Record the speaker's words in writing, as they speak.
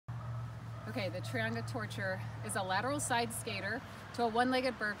Okay, the Trianga torture is a lateral side skater to a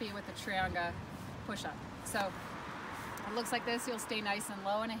one-legged burpee with a Trianga push-up. So it looks like this. You'll stay nice and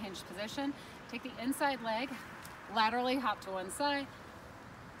low in a hinged position. Take the inside leg, laterally hop to one side,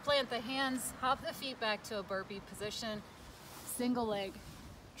 plant the hands, hop the feet back to a burpee position, single leg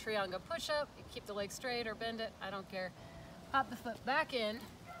Trianga push-up. You keep the leg straight or bend it, I don't care. Hop the foot back in,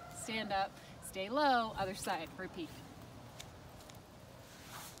 stand up, stay low, other side, repeat.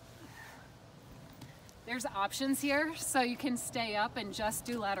 There's options here, so you can stay up and just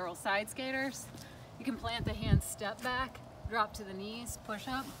do lateral side skaters. You can plant the hands, step back, drop to the knees, push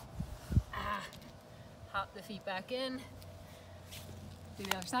up, hop the feet back in, do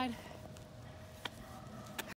the other side.